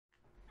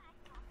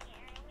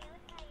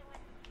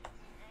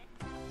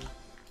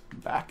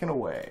backing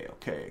away.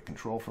 Okay,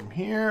 control from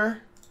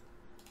here.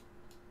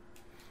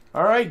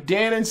 All right,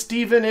 Dan and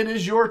Steven, it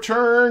is your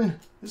turn.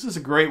 This is a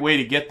great way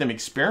to get them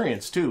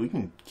experience, too. We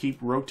can keep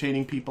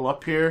rotating people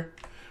up here.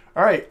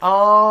 All right,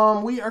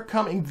 we are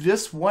coming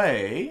this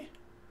way.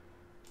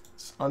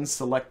 Let's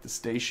unselect the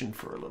station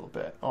for a little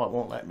bit. Oh, it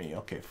won't let me.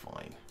 Okay,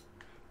 fine.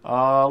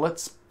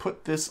 Let's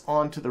put this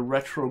onto the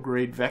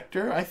retrograde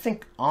vector. I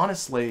think,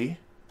 honestly,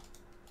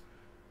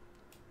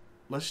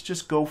 let's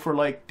just go for,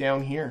 like,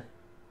 down here.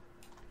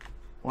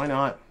 Why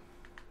not?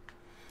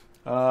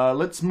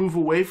 Let's move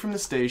away from the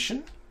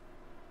station.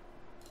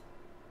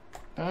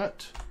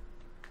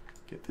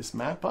 Get this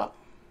map up.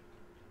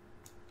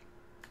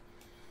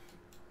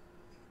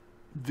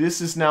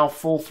 This is now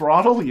full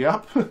throttle.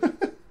 Yep.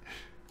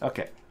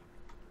 Okay.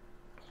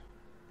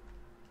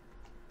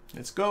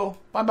 Let's go.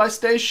 Bye-bye,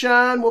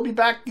 station. We'll be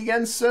back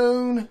again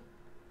soon.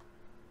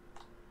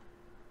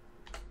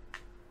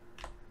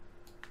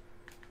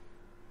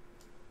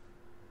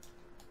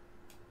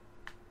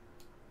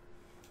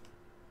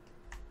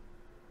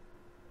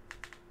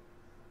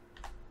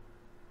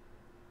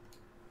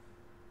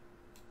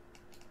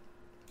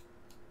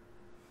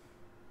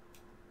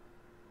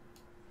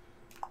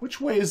 Which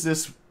way is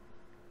this?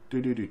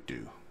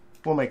 Do.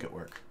 We'll make it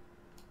work.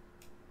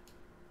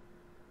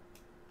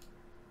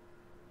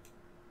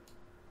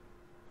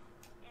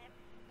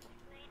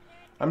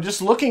 I'm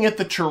just looking at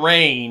the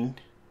terrain,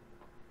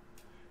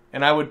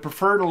 and I would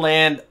prefer to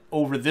land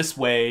over this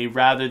way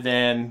rather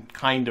than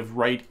kind of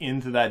right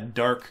into that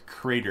dark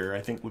crater. I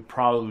think would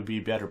probably be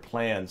a better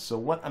plan. So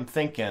what I'm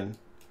thinking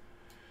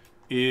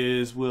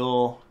is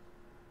we'll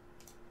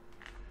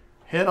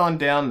head on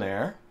down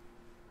there.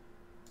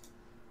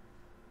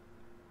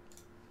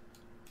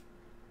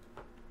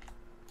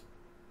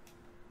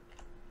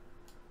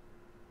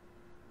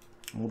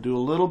 We'll do a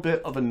little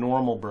bit of a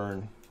normal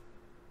burn.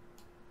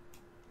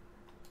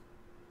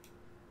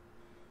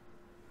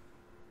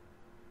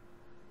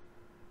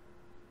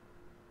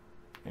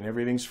 And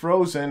everything's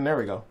frozen. There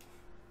we go.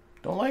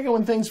 Don't like it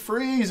when things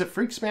freeze. It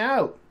freaks me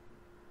out.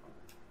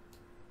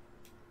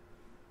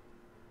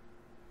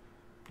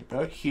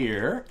 About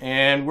here.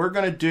 And we're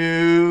going to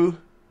do,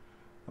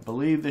 I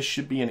believe this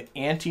should be an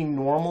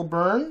anti-normal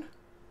burn.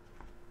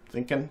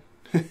 Thinking.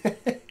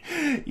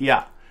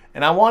 Yeah.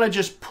 And I want to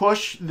just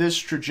push this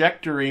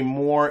trajectory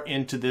more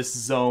into this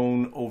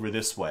zone over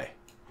this way.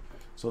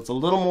 So it's a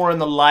little more in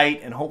the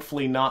light and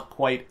hopefully not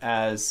quite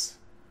as...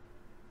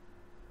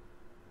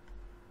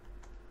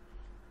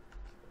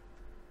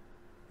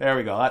 There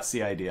we go. That's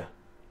the idea.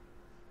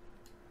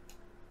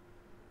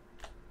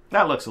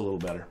 That looks a little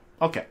better.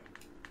 Okay.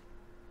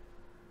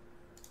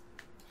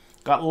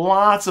 Got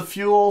lots of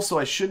fuel, so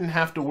I shouldn't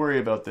have to worry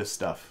about this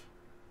stuff.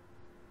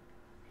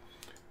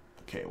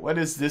 Okay, what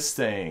is this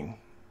thing?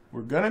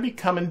 We're going to be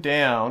coming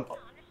down.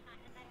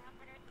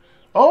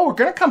 Oh, we're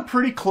going to come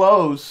pretty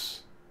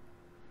close.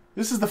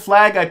 This is the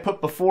flag I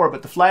put before,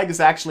 but the flag is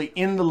actually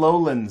in the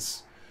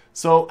lowlands.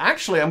 So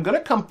actually, I'm going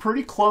to come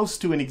pretty close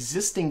to an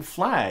existing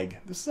flag.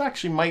 This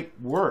actually might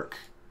work.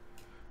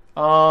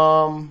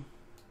 Can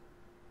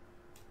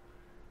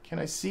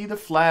I see the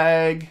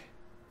flag?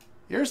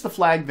 Here's the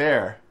flag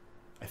there,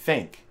 I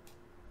think.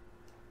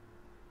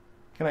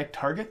 Can I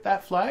target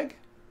that flag?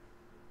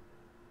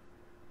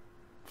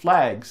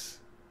 Flags.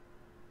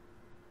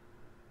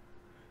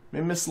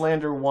 Minmus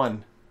Lander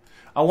 1.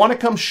 I want to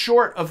come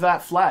short of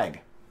that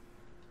flag.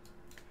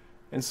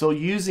 And so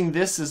using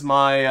this as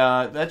my,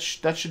 that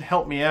should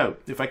help me out.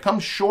 If I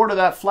come short of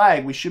that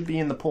flag, we should be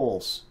in the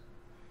poles.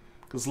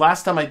 Because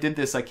last time I did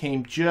this, I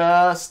came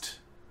just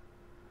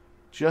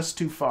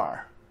too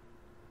far.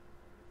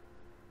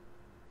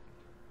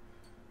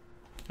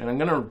 And I'm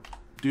going to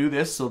do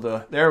this so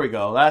there we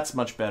go. That's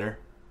much better.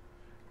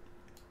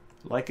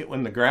 Like it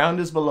when the ground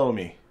is below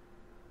me.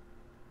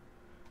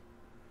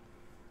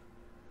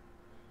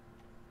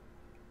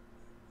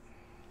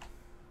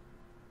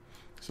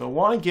 So I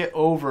want to get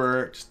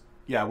over,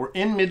 yeah, we're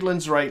in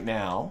Midlands right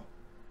now,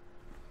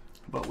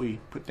 but we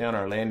put down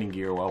our landing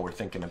gear while we're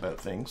thinking about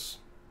things.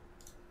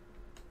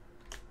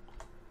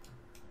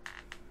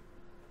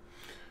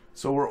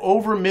 So we're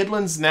over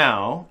Midlands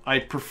now. I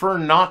prefer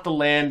not to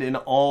land in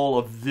all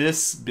of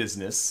this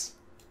business.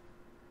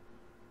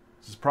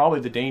 This is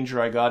probably the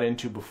danger I got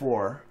into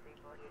before.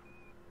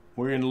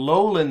 We're in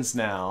Lowlands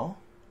now.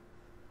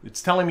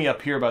 It's telling me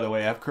up here, by the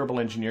way. I have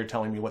Kerbal Engineer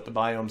telling me what the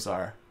biomes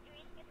are.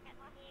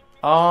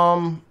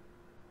 Oh,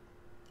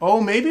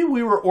 maybe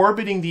we were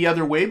orbiting the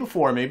other way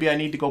before. Maybe I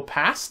need to go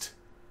past?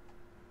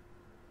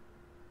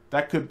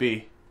 That could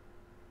be.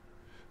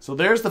 So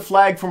there's the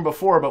flag from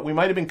before, but we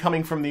might have been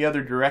coming from the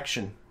other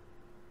direction.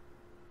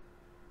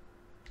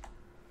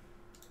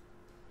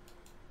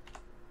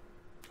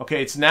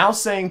 Okay, it's now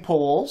saying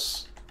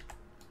poles.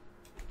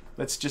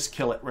 Let's just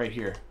kill it right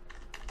here.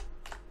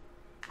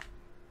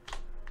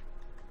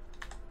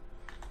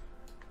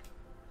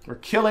 We're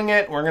killing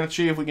it. We're going to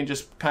see if we can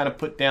just kind of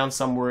put down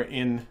somewhere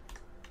in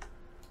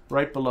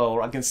right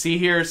below. I can see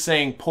here it's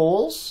saying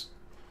poles.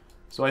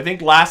 So I think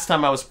last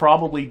time I was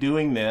probably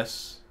doing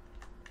this.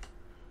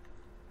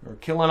 We're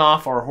killing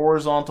off our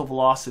horizontal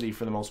velocity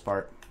for the most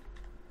part.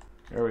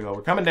 There we go.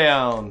 We're coming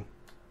down.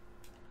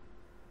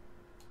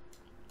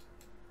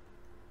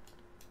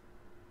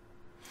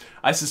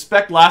 I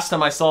suspect last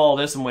time I saw all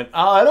this and went,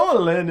 oh, I don't want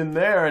to land in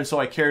there. And so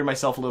I carried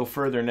myself a little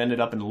further and ended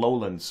up in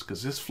lowlands.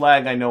 Because this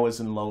flag I know is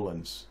in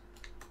lowlands.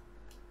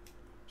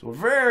 So we're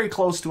very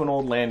close to an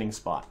old landing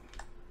spot.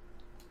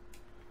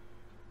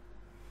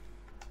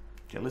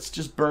 Okay, let's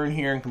just burn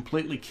here and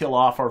completely kill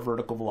off our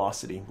vertical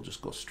velocity. We'll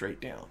just go straight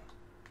down.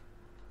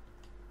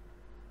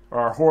 Or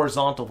our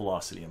horizontal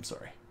velocity, I'm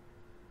sorry.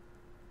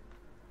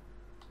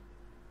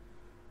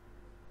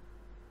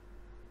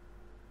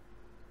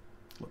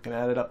 Looking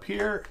at it up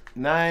here.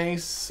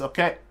 Nice.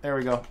 Okay, there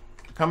we go.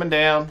 Coming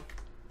down.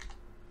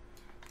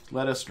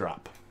 Let us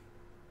drop.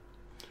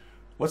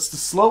 What's the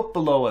slope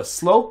below us?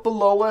 Slope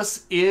below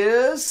us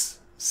is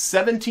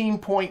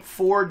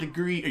 17.4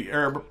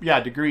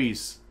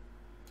 degrees.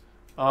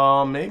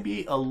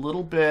 Maybe a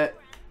little bit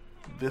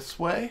this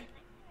way.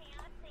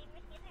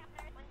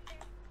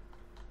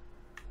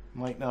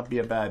 Might not be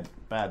a bad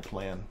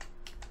plan.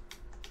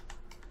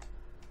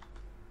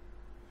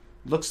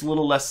 Looks a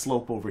little less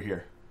slope over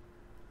here.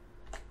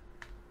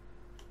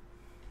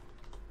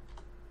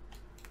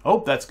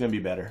 Hope that's going to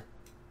be better.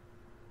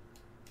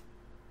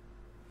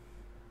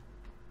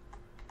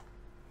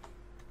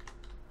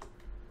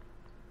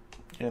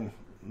 And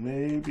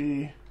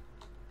maybe a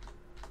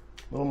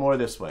little more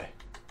this way.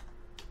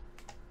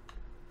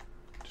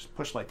 Just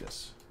push like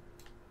this.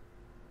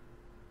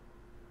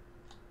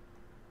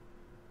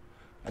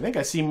 I think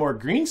I see more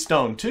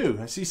greenstone too.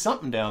 I see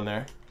something down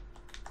there.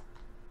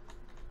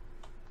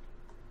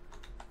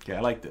 Okay, I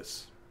like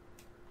this.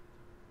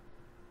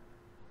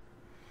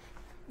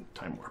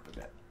 Time warp a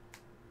bit.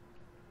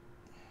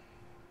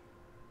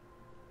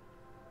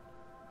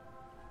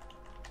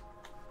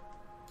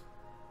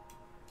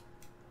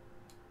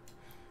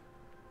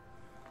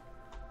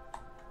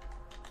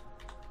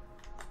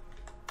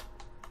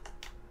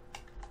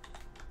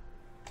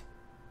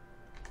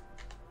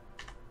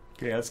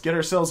 Okay, let's get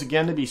ourselves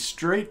again to be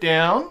straight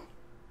down.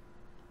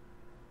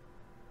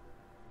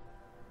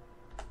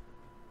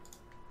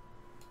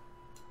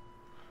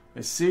 I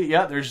see,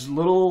 yeah, there's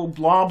little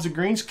blobs of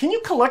greens. Can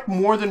you collect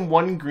more than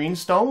one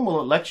greenstone? Will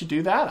it let you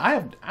do that? I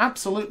have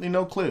absolutely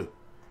no clue.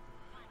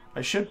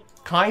 I should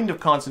kind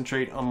of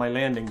concentrate on my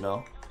landing,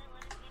 though.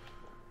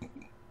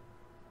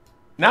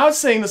 Now it's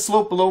saying the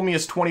slope below me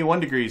is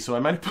 21 degrees, so I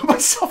might put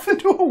myself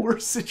into a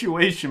worse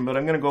situation, but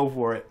I'm going to go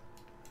for it.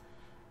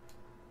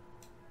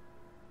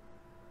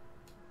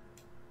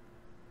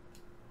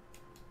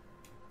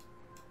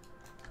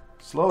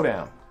 Slow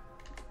down.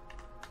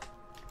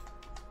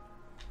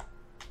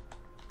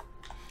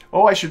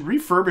 Oh, I should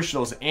refurbish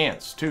those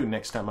ants, too,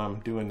 next time I'm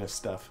doing this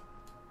stuff.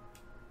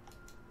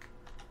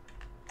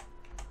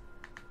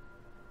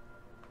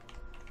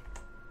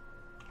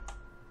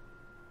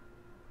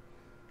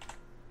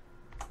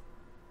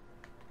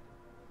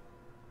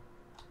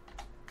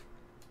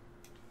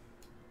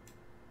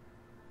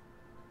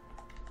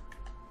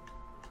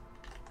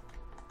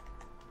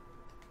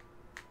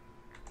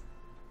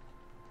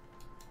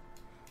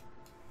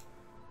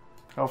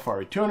 How far are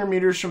we? 200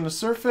 meters from the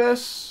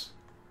surface.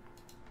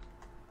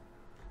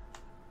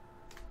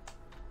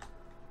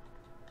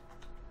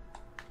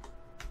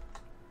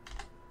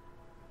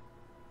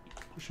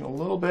 Pushing a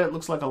little bit.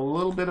 Looks like a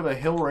little bit of a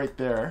hill right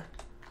there.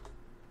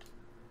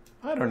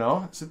 I don't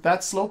know. Is it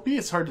that slopey?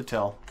 It's hard to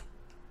tell.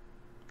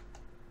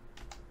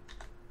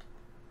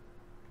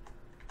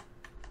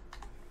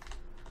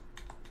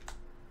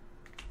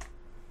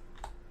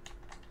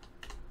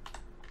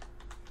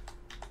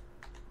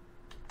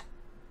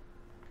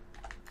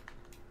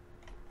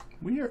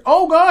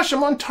 Oh gosh,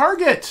 I'm on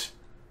target.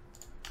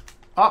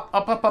 Up,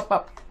 up, up, up,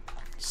 up.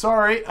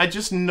 Sorry, I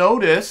just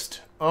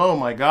noticed. Oh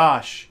my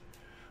gosh.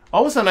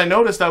 All of a sudden I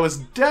noticed I was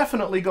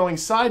definitely going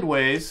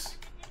sideways.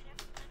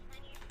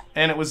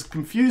 And it was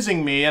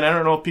confusing me. And I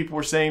don't know if people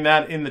were saying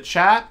that in the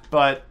chat.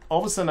 But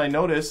all of a sudden I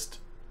noticed.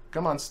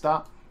 Come on,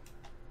 stop.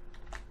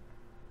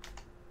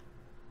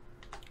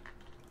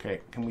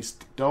 Okay, can we...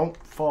 don't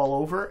fall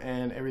over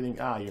and everything...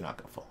 Ah, you're not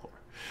going to fall over.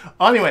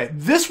 Anyway,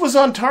 this was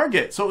on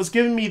target. So it was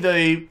giving me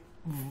the...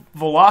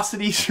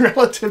 velocities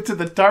relative to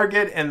the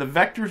target, and the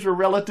vectors were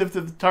relative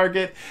to the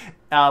target,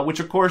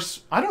 which of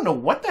course, I don't know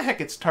what the heck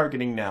it's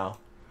targeting now.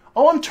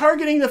 Oh, I'm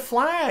targeting the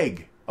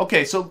flag.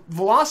 Okay, so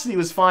velocity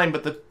was fine,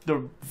 but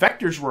the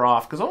vectors were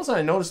off, because all of a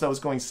sudden I noticed I was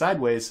going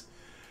sideways.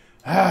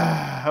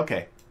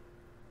 Okay.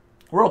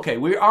 We're okay.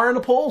 We are in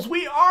the poles.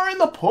 We are in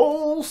the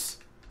poles.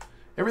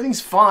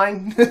 Everything's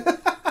fine.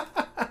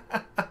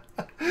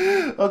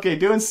 Okay,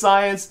 doing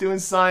science,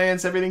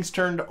 everything's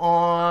turned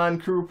on,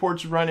 crew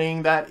reports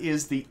running, that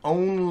is the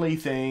only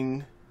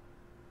thing.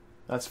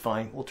 That's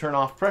fine. We'll turn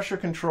off pressure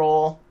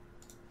control.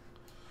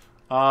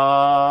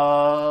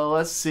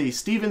 Let's see,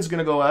 Steven's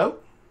gonna go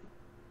out.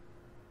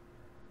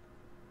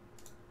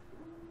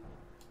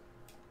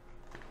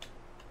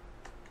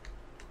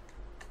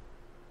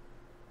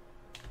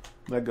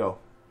 Let go.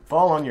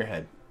 Fall on your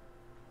head.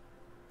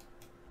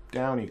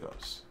 Down he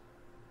goes.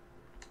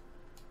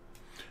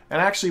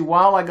 And actually,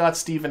 while I got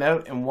Steven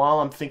out and while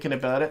I'm thinking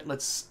about it,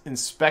 let's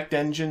inspect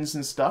engines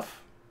and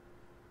stuff.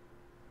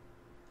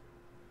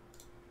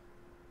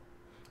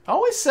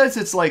 Always says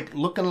it's like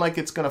looking like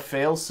it's going to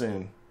fail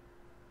soon.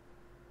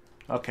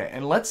 Okay,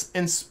 and let's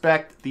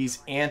inspect these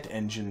Ant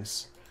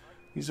engines.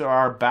 These are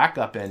our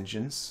backup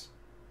engines.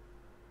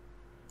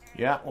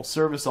 Yeah, we'll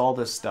service all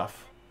this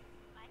stuff.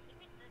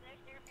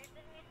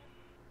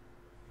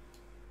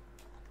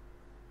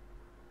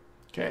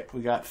 Okay,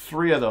 we got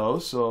 3 of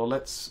those, so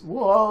let's...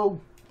 Whoa!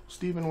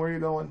 Steven, where are you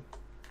going?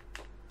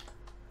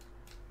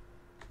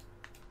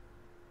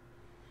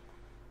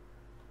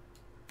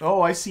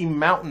 Oh, I see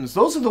mountains.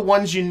 Those are the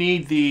ones you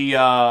need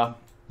the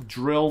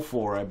drill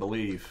for, I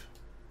believe.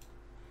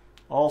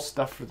 All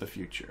stuff for the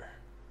future.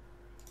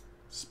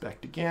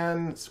 Inspect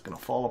again. It's going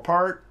to fall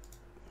apart.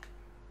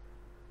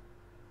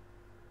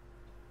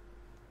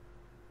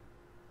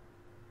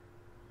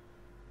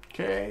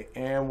 Okay,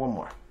 and one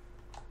more.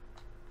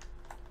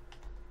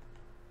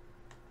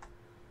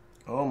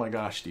 Oh my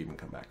gosh, Steven,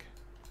 come back.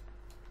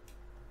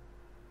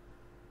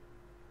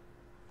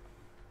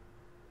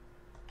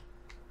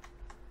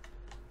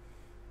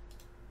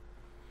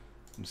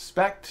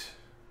 Inspect,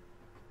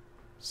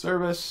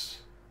 service,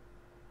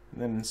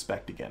 and then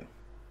inspect again.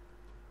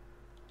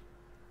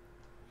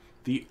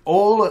 The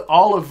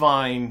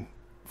olivine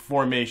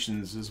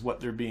formations is what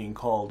they're being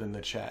called in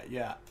the chat,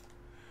 yeah.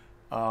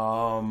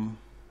 I'm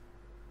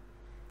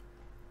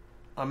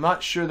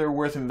not sure they're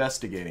worth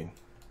investigating.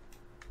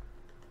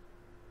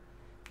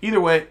 Either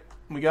way,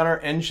 we got our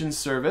engine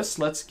service.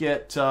 Let's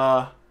get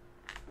Dan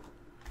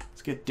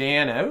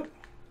out.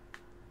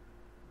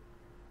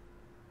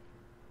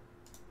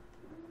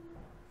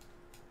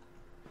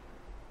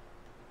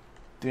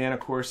 Dan,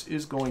 of course,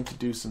 is going to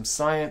do some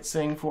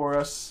sciencing for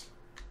us.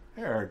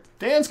 There,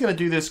 Dan's going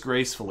to do this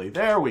gracefully.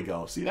 There we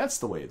go. See, that's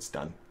the way it's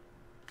done.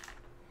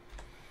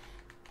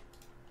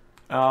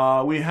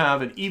 We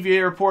have an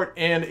EVA report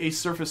and a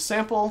surface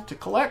sample to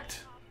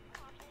collect.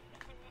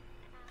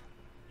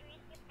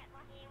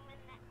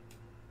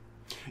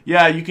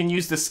 Yeah, you can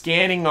use the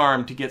scanning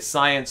arm to get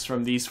science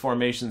from these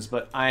formations,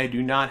 but I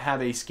do not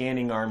have a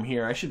scanning arm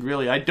here. I should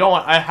really, I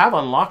have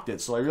unlocked it,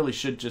 so I really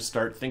should just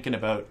start thinking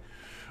about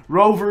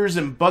rovers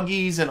and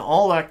buggies and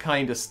all that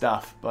kind of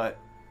stuff, but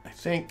I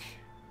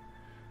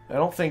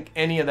don't think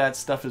any of that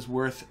stuff is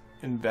worth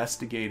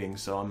investigating,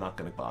 so I'm not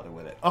going to bother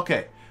with it.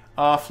 Okay,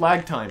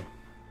 flag time.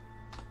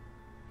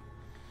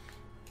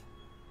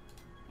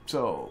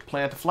 So,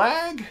 plant a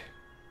flag.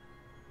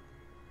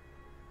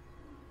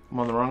 I'm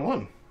on the wrong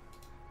one.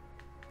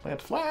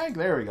 Plant a flag.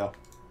 There we go.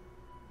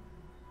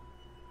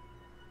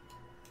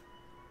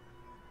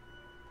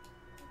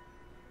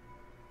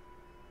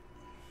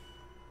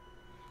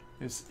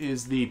 This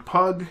is the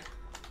Pug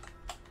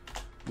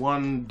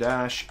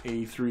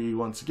 1-A3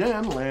 once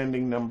again,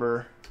 landing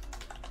number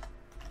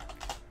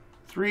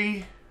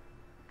 3.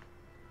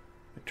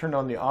 I turned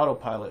on the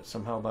autopilot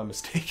somehow by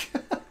mistake.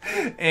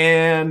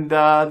 And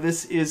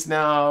this is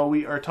now,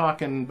 we are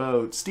talking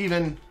about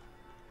Steven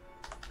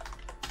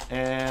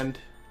and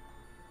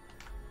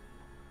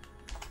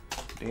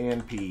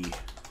Dan P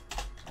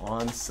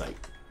on site.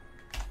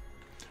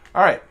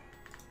 All right.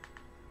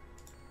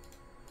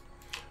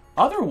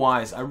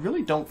 Otherwise, I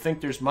really don't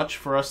think there's much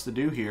for us to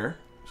do here.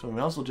 So we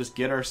might as well just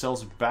get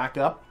ourselves back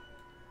up.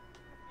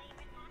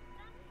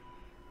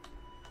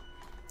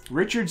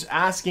 Richard's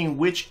asking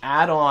which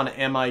add-on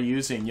am I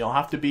using. You'll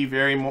have to be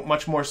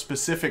much more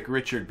specific,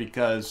 Richard,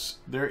 because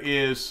there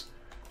is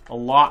a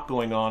lot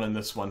going on in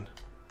this one.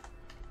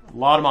 A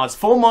lot of mods.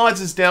 Full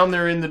mods is down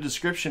there in the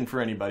description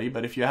for anybody,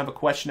 but if you have a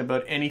question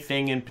about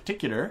anything in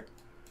particular,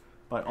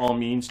 by all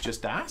means,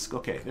 just ask.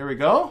 Okay, there we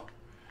go.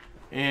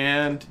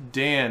 And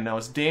Dan. Now,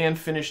 is Dan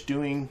finished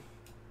doing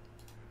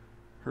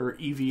her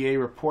EVA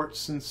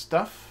reports and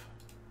stuff?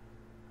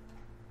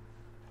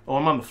 Oh,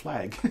 I'm on the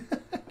flag.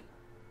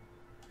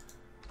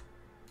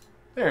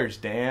 There's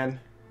Dan.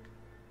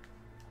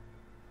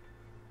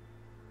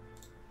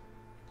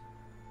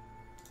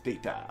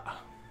 Data.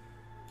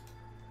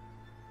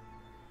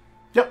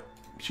 Yep,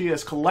 she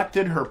has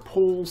collected her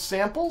pole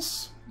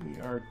samples.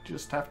 We are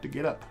just have to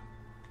get up.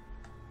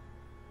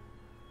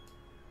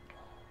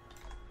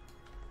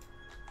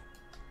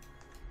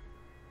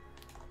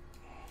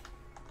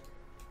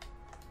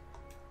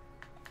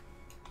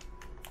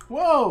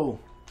 Whoa!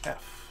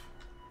 F.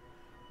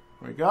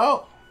 There we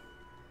go.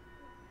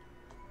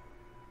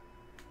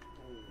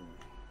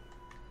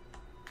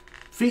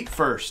 Feet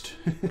first.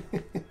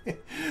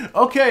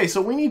 Okay,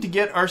 so we need to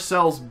get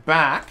ourselves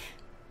back.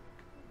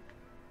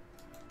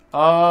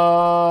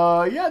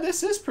 Yeah,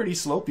 this is pretty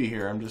slopey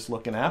here, I'm just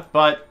looking at,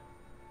 but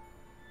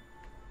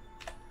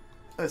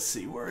let's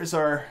see, where is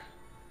our,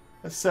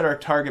 let's set our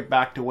target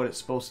back to what it's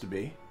supposed to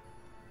be.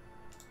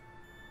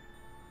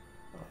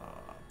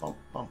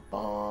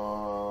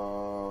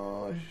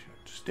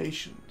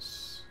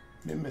 Stations.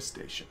 Minmus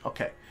station.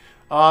 Okay.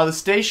 The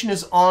station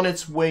is on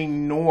its way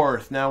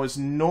north. Now, is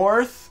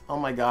north... Oh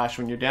my gosh,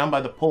 when you're down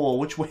by the pole,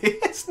 which way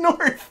is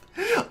north?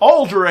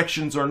 All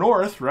directions are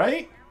north,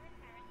 right?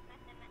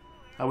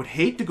 I would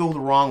hate to go the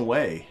wrong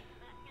way.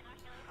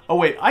 Oh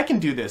wait, I can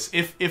do this.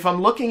 If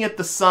I'm looking at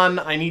the sun,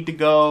 I need to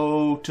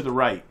go to the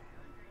right.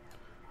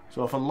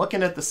 So if I'm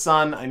looking at the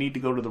sun, I need to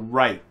go to the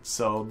right.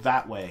 So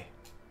that way.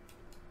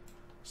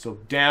 So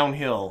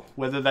downhill.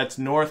 Whether that's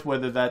north,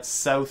 whether that's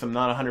south, I'm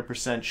not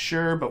 100%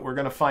 sure, but we're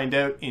going to find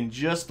out in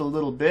just a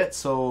little bit.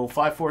 So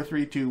 5, 4,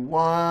 3, 2,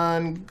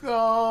 1,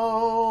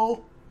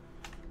 go.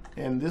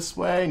 And this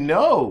way.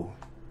 No.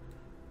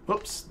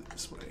 Oops,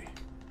 this way.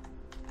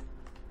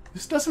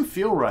 This doesn't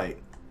feel right.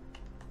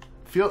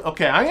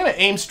 Okay, I'm going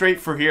to aim straight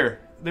for here.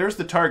 There's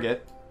the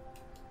target.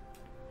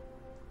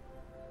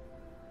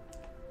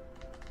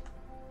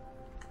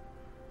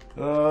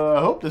 I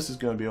hope this is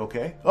going to be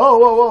okay. Oh,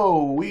 whoa,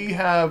 whoa. We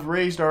have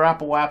raised our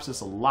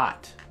apoapsis a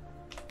lot.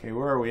 Okay,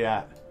 where are we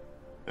at?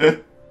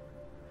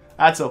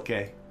 That's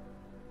okay.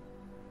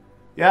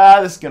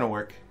 Yeah, this is going to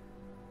work.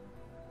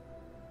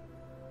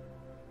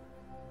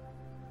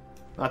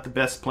 Not the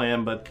best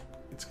plan, but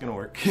it's going to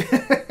work.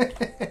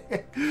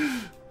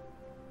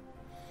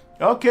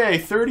 Okay,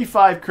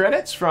 35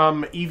 credits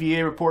from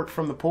EVA report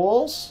from the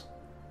polls.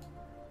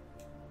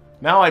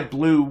 Now I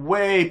blew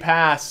way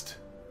past.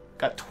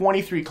 Got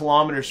 23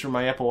 kilometers from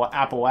my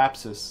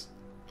apoapsis.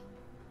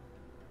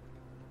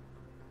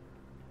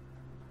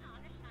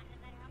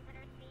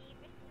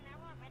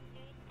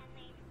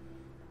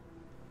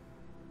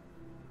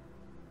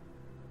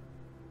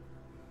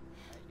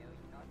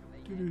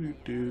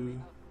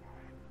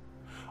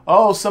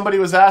 Oh, somebody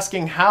was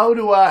asking how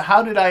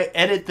did I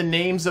edit the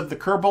names of the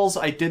Kerbals?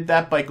 I did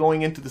that by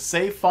going into the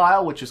save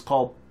file, which is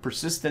called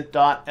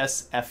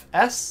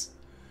persistent.sfs,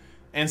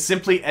 and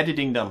simply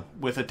editing them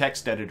with a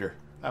text editor.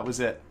 That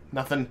was it.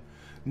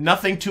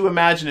 Nothing too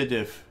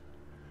imaginative.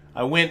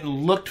 I went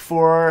and looked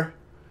for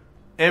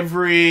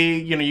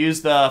every,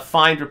 use the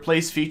find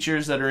replace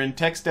features that are in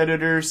text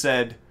editor,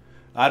 said,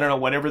 I don't know,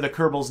 whatever the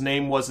Kerbal's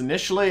name was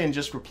initially, and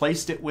just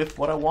replaced it with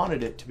what I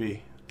wanted it to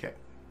be. Okay.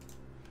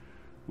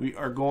 We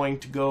are going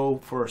to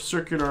go for a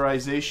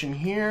circularization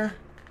here.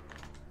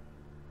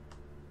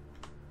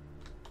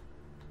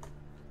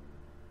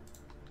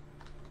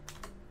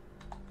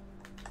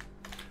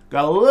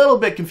 Got a little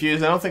bit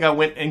confused. I don't think I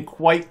went in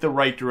quite the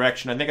right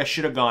direction. I think I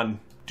should have gone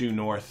due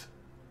north.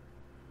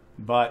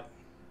 But,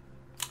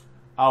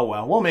 oh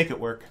well, we'll make it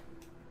work.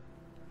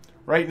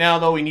 Right now,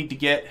 though, we need to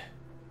get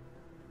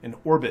an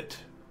orbit.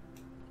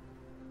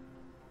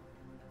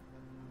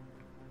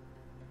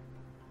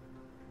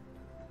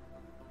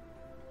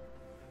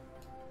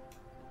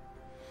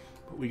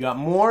 But we got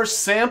more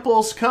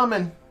samples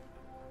coming.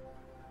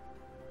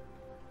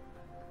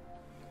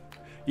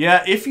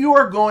 Yeah, if you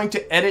are going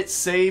to edit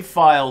save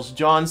files,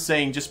 John's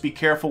saying just be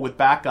careful with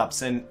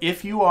backups. And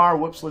if you are,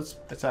 whoops, let's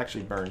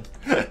actually burn.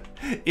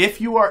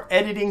 If you are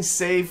editing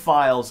save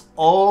files,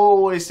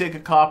 always take a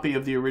copy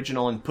of the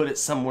original and put it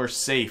somewhere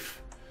safe.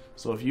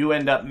 So if you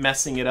end up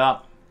messing it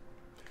up,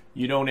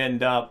 you don't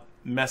end up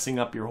messing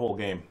up your whole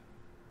game.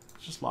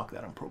 Let's just lock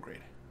that on ProGrade.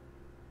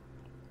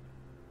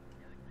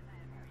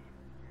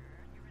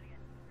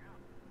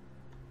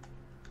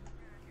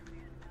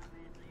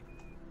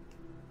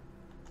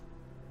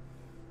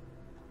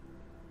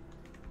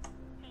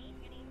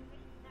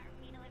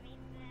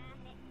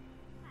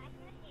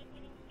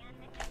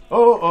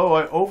 Oh,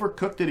 I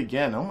overcooked it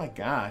again. Oh my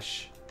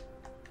gosh.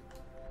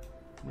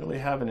 Really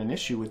having an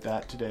issue with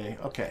that today.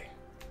 Okay.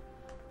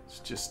 Let's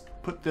just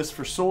put this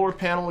for solar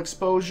panel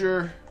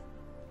exposure.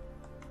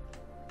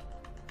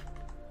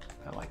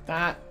 I like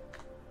that.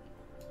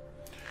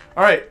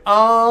 Alright,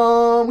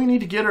 we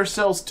need to get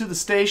ourselves to the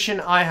station.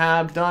 I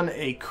have done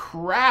a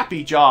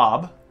crappy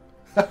job.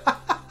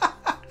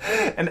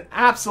 An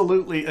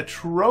absolutely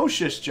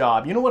atrocious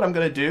job. You know what I'm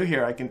going to do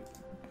here? I can...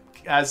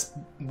 As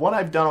what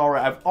I've done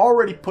already, I've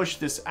already pushed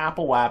this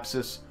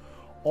apoapsis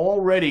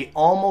already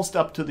almost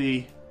up to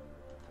the...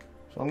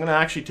 So I'm going to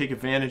actually take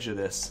advantage of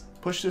this.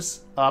 Push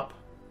this up.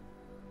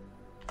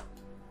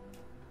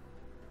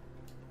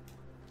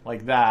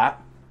 Like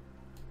that.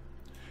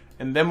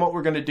 And then what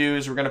we're going to do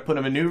is we're going to put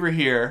a maneuver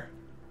here.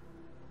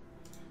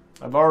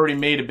 I've already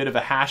made a bit of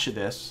a hash of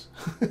this.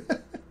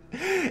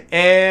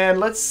 And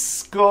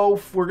let's go...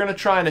 We're going to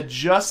try and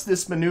adjust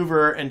this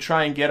maneuver and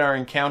try and get our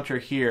encounter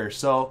here.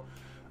 So...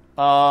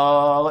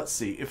 let's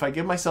see. If I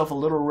give myself a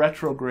little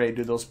retrograde,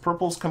 do those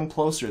purples come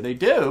closer? They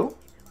do.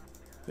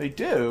 They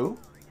do.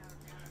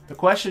 The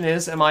question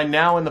is, am I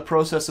now in the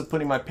process of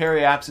putting my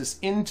periapsis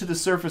into the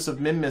surface of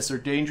Minmus or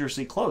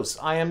dangerously close?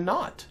 I am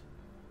not.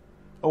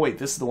 Oh, wait.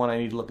 This is the one I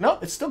need to look. No,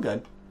 it's still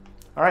good.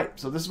 All right.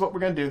 So this is what we're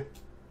going to do.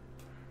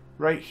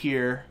 Right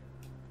here.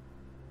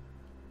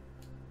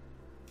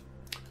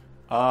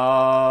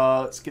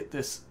 Let's get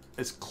this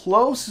as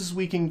close as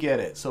we can get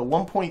it. So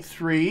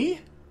 1.3.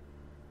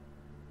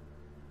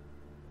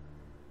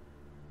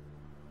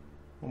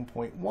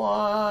 1.1,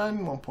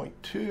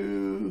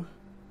 1.2.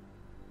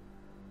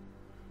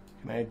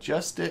 Can I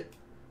adjust it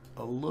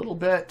a little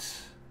bit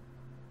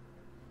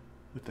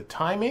with the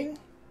timing?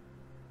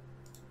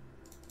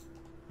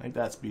 I think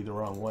that's be the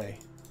wrong way.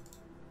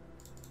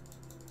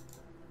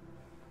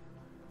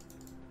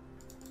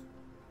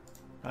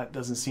 That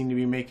doesn't seem to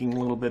be making a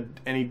little bit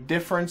any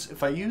difference.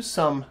 If I use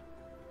some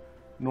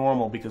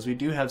normal, because we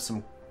do have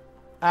some...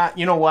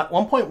 you know what?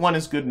 1.1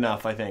 is good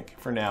enough, I think,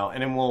 for now.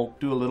 And then we'll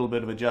do a little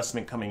bit of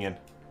adjustment coming in.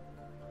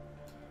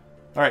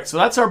 All right, so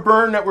that's our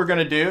burn that we're going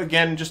to do.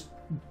 Again, just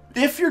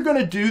if you're going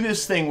to do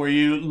this thing where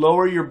you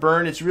lower your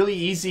burn, it's really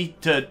easy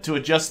to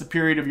adjust the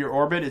period of your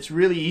orbit. It's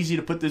really easy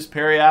to put this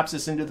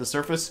periapsis into the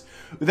surface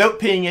without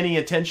paying any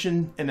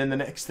attention. And then the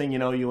next thing you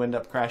know, you end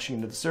up crashing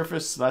into the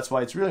surface. So that's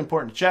why it's really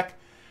important to check.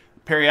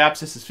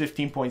 Periapsis is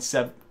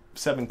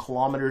 15.7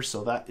 kilometers,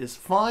 so that is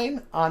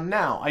fine.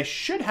 Now, I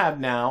should have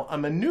now a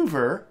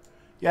maneuver.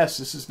 Yes,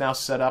 this is now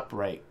set up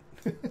right.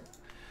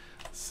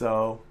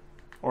 So,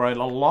 or an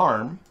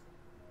alarm.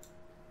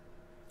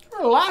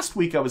 Last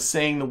week I was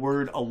saying the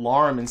word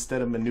alarm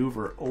instead of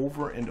maneuver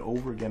over and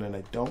over again, and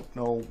I don't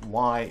know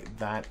why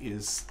that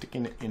is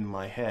sticking in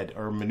my head.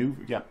 Or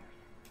maneuver, yeah.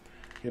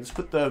 Okay, let's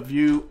put the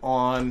view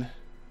on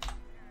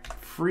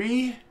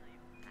free,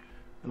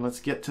 and let's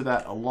get to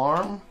that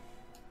alarm.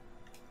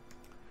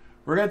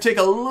 We're going to take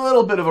a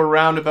little bit of a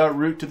roundabout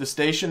route to the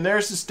station.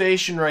 There's the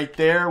station right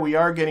there. We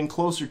are getting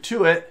closer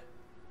to it,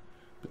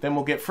 but then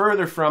we'll get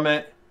further from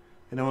it,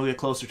 and then we'll get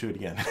closer to it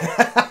again.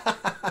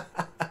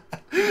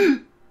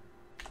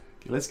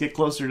 Okay, let's get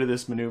closer to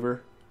this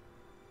maneuver.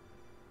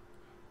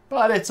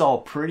 But it's all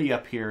pretty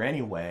up here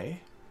anyway.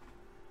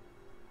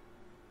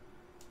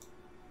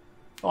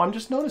 Oh, I'm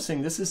just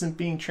noticing this isn't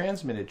being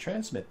transmitted.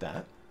 Transmit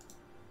that.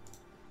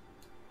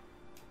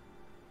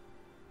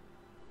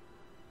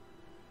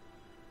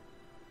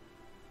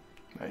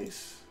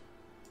 Nice.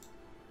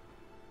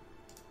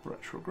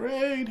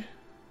 Retrograde.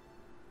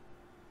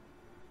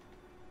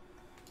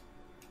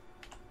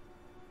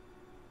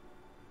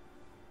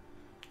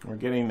 We're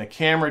getting the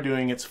camera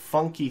doing its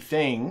funky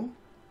thing.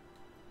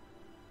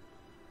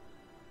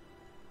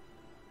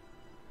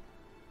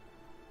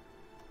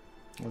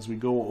 As we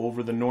go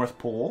over the North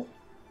Pole.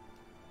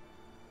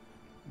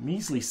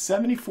 Measly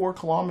 74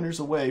 kilometers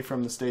away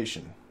from the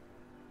station.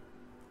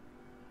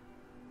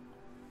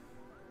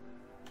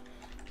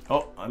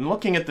 Oh, I'm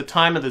looking at the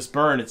time of this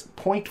burn. It's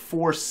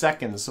 0.4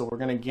 seconds, so we're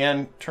going to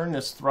again turn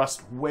this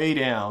thrust way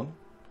down.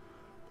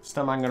 This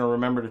time I'm going to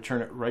remember to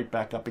turn it right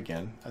back up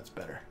again. That's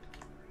better.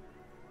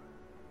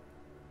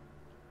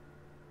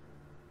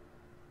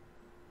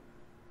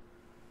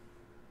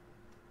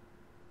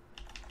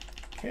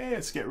 Okay,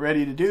 let's get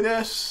ready to do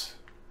this.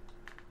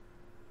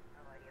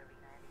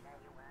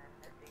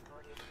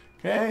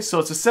 Okay, so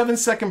it's a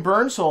 7-second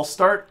burn, so I'll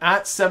start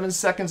at 7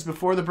 seconds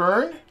before the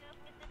burn.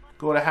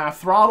 Go to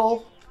half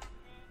throttle.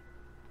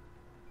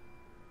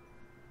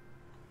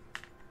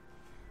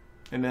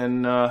 And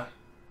then cut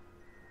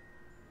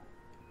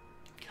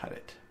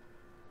it.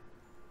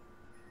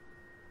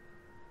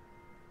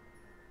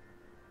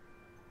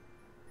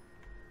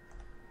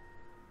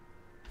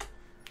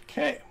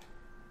 Okay.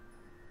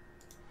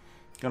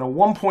 Got a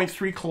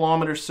 1.3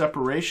 kilometer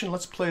separation.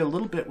 Let's play a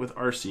little bit with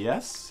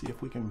RCS. See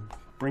if we can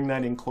bring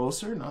that in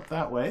closer. Not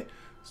that way.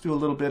 Let's do a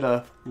little bit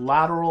of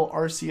lateral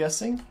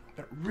RCSing.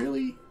 That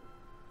really...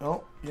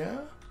 Oh,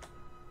 yeah.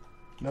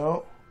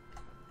 No.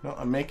 No,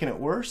 I'm making it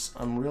worse.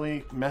 I'm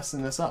really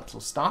messing this up. So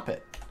stop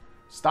it.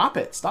 Stop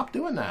it. Stop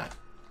doing that.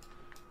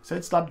 I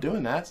said stop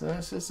doing that. So then I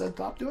just said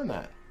stop doing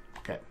that.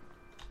 Okay.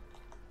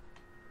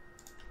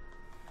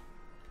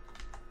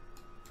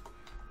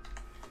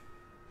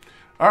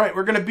 All right,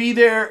 we're going to be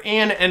there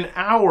in an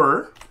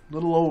hour. A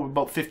little over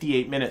about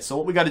 58 minutes. So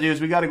what we got to do is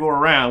we got to go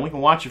around. We can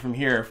watch it from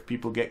here if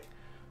people get...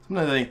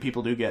 Sometimes I think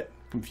people do get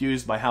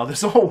confused by how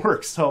this all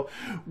works. So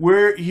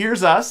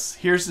here's us,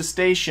 here's the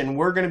station.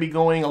 We're going to be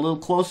going a little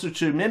closer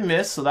to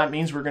Minmus, so that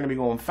means we're going to be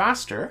going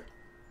faster.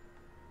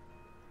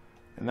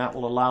 And that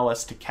will allow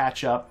us to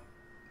catch up.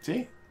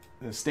 See?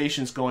 The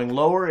station's going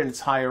lower in its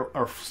higher,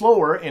 or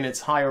slower in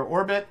its higher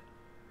orbit.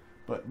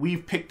 But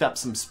we've picked up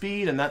some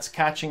speed, and that's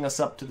catching us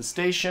up to the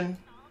station.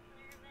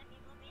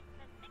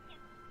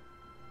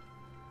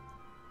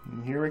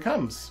 And here it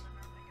comes.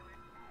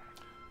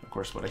 Of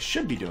course, what I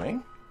should be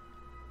doing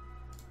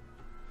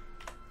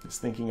is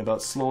thinking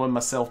about slowing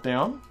myself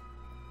down.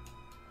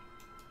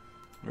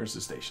 Where's the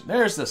station?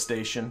 There's the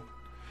station.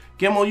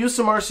 Again, we'll use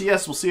some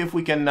RCS. We'll see if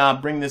we can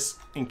bring this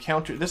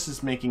encounter. This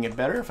is making it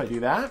better if I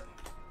do that.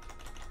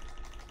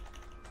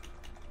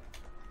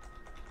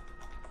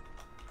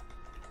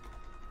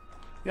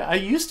 Yeah, I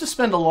used to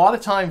spend a lot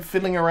of time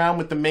fiddling around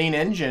with the main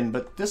engine,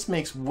 but this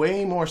makes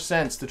way more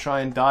sense to try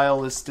and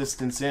dial this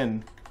distance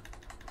in.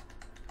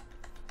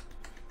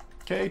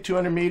 Okay,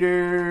 200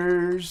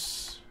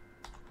 meters.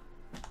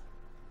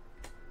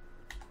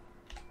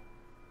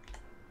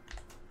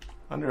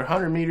 Under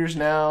 100 meters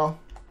now.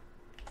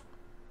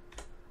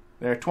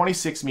 There,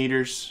 26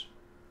 meters.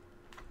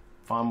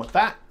 Fine with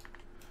that.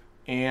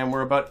 And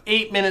we're about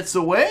 8 minutes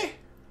away.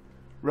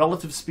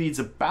 Relative speed's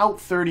about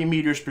 30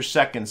 meters per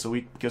second. So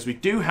because we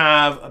do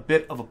have a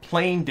bit of a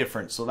plane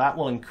difference, so that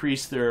will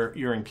increase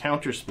your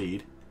encounter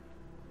speed.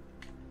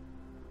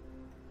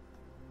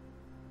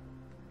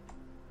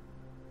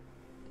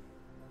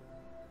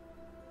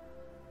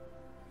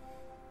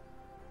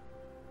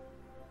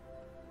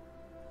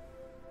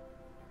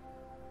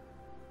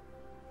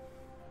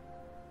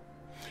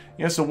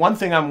 You know, so one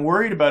thing I'm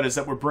worried about is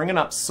that we're bringing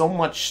up so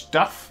much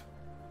stuff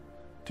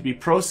to be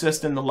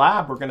processed in the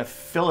lab, we're going to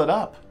fill it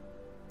up.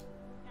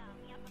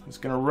 It's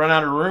going to run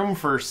out of room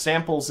for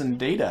samples and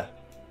data.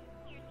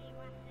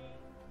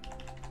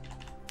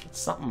 That's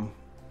something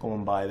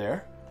going by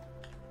there.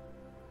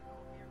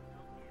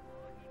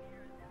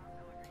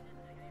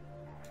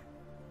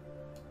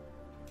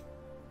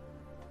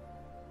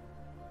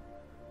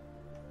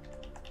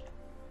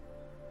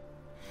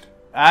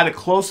 Add a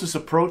closest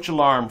approach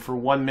alarm for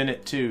 1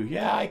 minute too.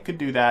 Yeah, I could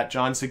do that.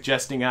 John's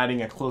suggesting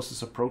adding a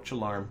closest approach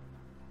alarm.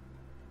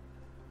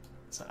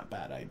 It's not a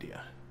bad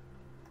idea.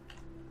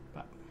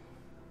 But,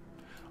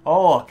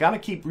 oh, gotta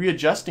keep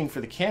readjusting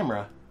for the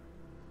camera.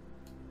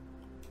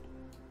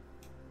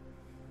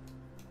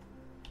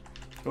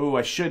 Oh,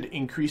 I should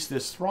increase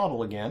this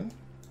throttle again.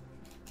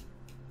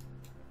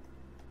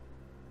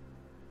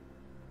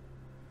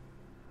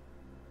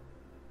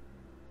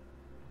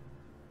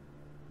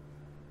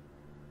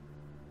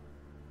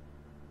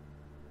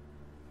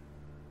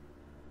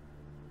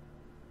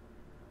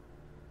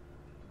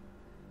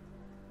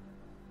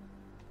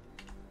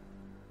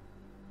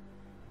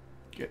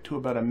 Get to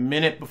about a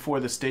minute before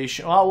the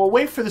station. Oh, we'll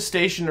wait for the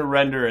station to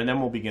render and then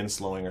we'll begin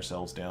slowing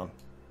ourselves down.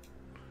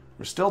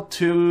 We're still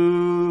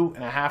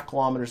 2.5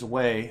 kilometers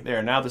away.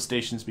 There, now the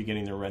station's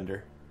beginning to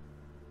render.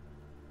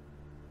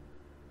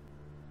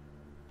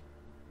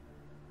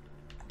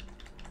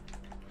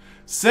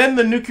 Send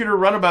the nuclear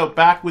runabout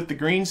back with the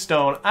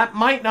greenstone. That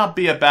might not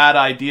be a bad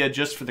idea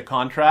just for the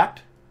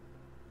contract.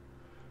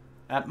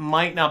 That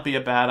might not be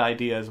a bad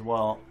idea as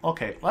well.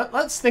 Okay,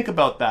 let's think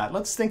about that.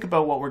 Let's think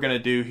about what we're going to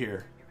do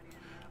here.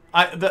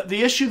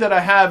 The issue that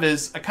I have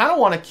is I kind of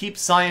want to keep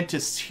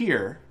scientists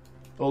here.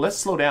 Oh, let's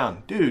slow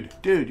down. Dude,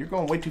 you're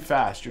going way too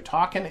fast. You're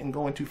talking and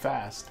going too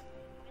fast.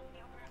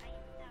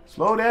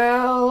 Slow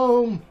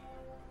down.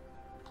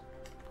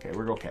 Okay,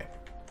 we're okay.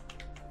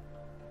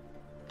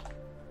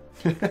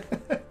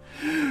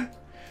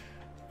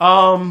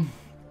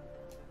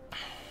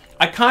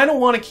 I kind of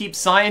want to keep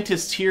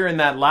scientists here in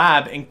that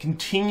lab and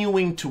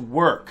continuing to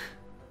work.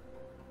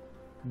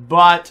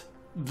 But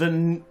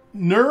the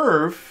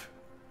nerve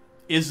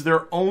is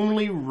their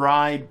only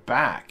ride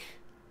back.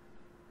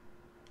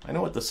 I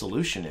know what the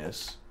solution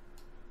is.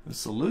 The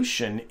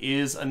solution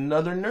is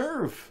another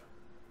nerve.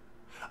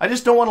 I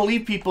just don't want to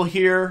leave people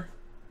here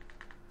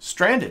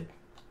stranded.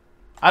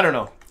 I don't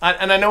know.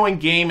 And I know in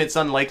game it's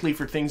unlikely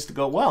for things to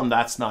go well, and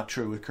that's not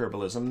true with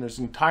Kerbalism. There's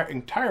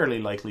entirely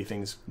likely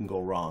things can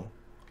go wrong.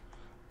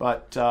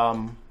 But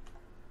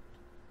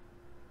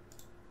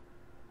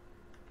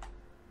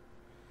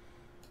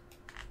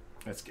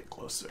let's get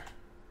closer.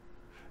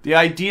 The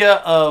idea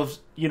of,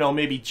 you know,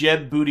 maybe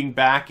Jeb booting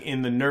back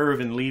in the nerve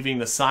and leaving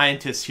the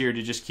scientists here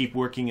to just keep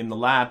working in the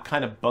lab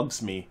kind of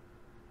bugs me.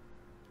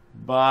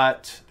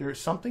 But there's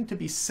something to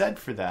be said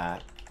for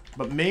that.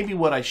 But maybe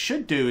what I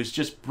should do is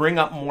just bring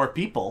up more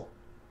people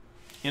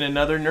in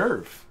another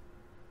nerve.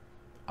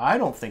 I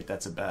don't think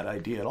that's a bad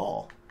idea at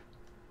all.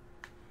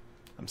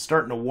 I'm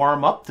starting to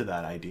warm up to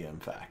that idea,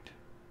 in fact.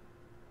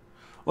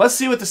 Let's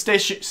see what the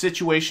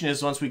situation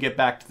is once we get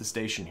back to the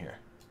station here.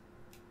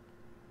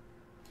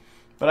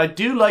 But I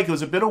do like, it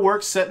was a bit of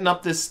work setting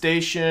up this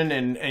station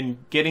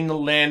and getting the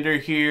lander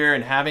here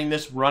and having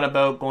this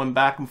runabout going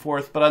back and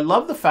forth. But I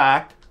love the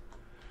fact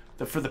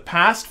that for the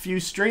past few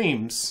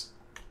streams,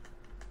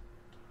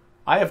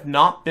 I have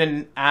not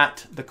been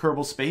at the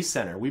Kerbal Space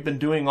Center. We've been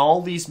doing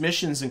all these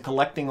missions and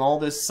collecting all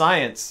this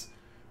science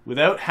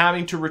without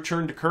having to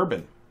return to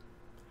Kerbin.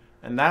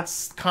 And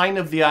that's kind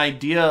of the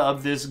idea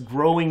of this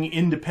growing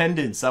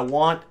independence. I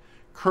want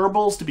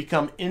Kerbals to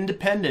become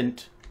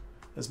independent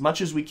as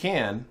much as we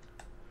can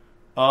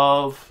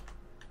of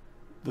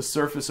the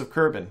surface of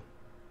Kerbin.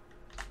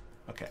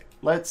 Okay,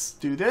 let's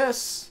do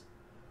this.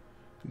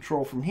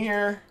 Control from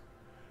here.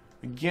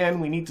 Again,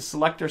 we need to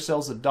select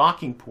ourselves a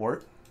docking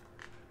port.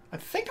 I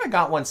think I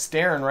got one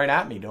staring right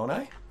at me, don't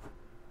I?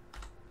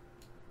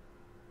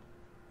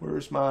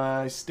 Where's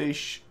my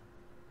station?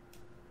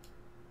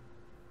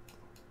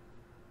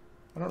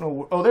 I don't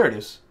know. Oh, there it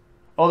is.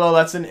 Oh, no,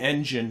 that's an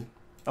engine.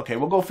 Okay,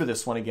 we'll go for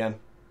this one again.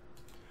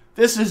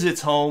 This is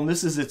its home.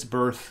 This is its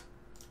birth.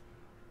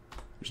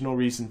 There's no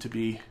reason to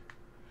be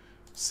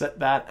set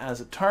that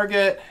as a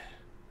target.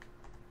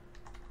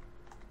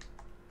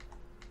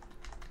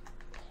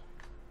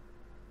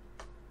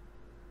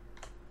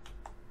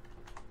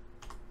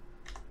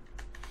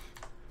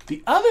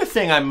 The other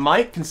thing I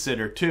might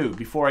consider too,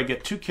 before I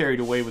get too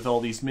carried away with all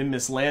these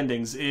Minmus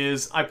landings,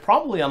 is I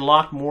probably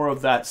unlock more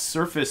of that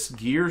surface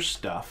gear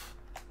stuff.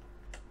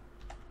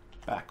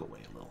 Back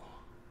away a little.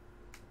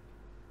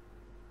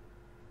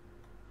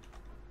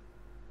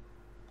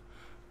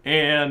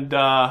 And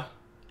there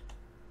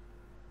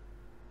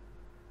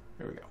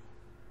we go.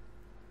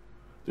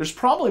 There's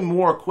probably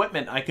more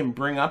equipment I can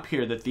bring up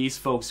here that these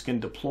folks can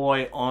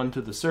deploy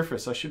onto the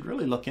surface. I should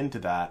really look into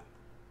that.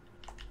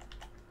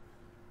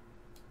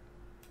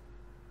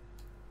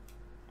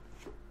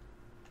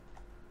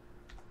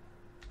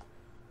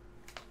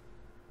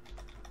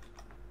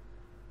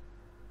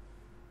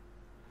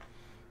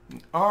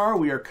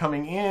 We are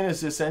coming in.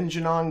 Is this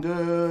engine on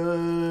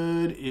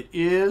good? It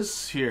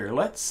is. Here,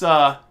 let's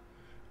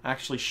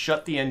actually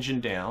shut the engine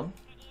down.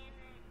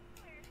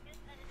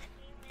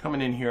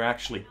 Coming in here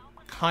actually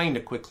kind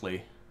of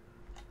quickly.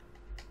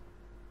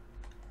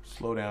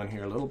 Slow down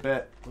here a little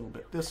bit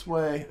this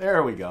way.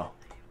 There we go.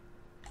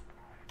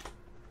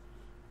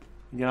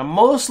 Again, I'm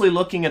mostly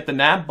looking at the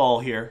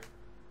Navball here.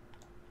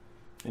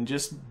 And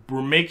just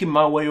making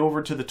my way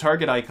over to the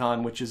target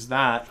icon, which is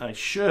that. I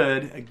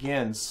should,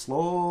 again,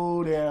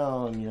 slow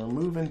down. You're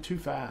moving too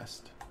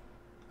fast.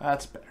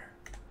 That's better.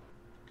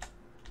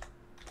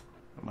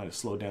 I might have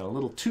slowed down a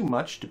little too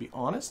much, to be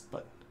honest,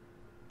 but...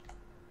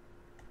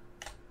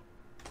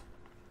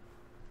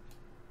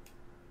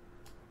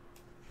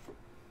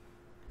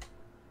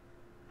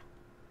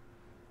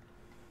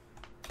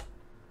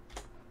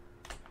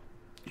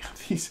 yeah,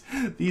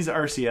 these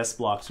RCS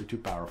blocks are too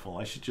powerful.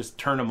 I should just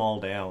turn them all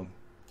down.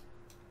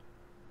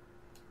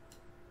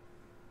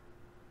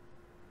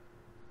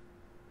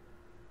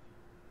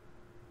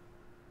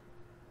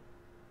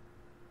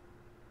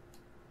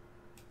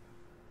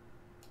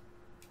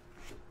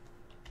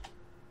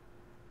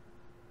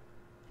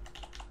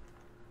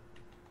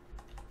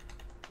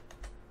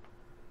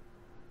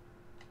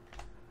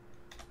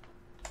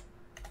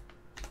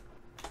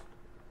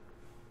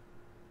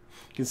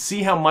 You can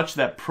see how much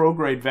that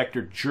prograde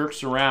vector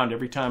jerks around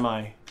every time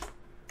I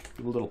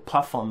give a little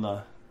puff on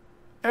the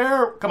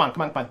air. Come on,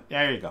 come on, come on.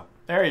 There you go.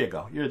 There you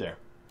go. You're there.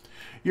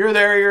 You're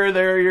there, you're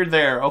there, you're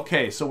there.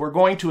 Okay, so we're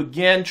going to,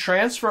 again,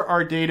 transfer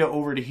our data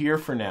over to here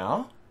for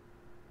now.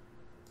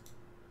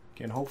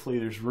 Again, hopefully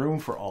there's room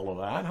for all of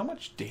that. How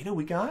much data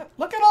we got?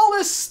 Look at all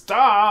this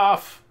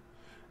stuff!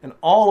 And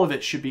all of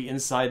it should be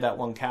inside that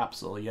one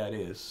capsule. Yeah, it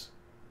is.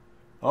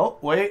 Oh,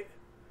 wait.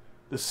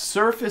 The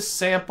surface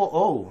sample,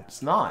 oh,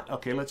 it's not.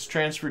 Okay, let's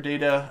transfer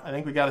data. I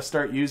think we got to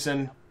start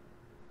using...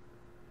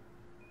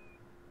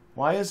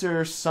 Why is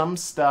there some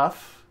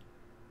stuff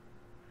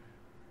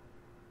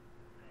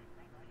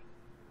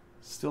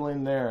still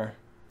in there?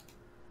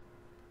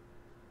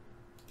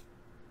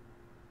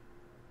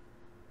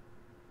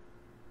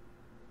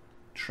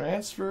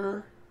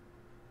 Transfer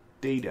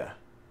data.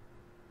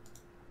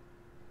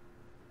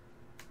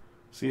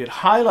 See, it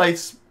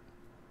highlights...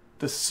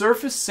 The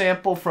surface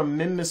sample from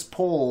Minmus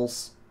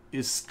poles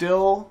is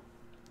still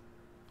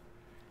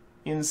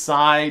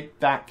inside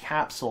that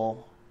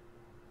capsule.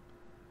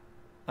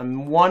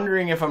 I'm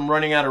wondering if I'm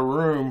running out of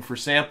room for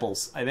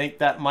samples. I think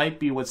that might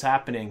be what's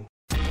happening.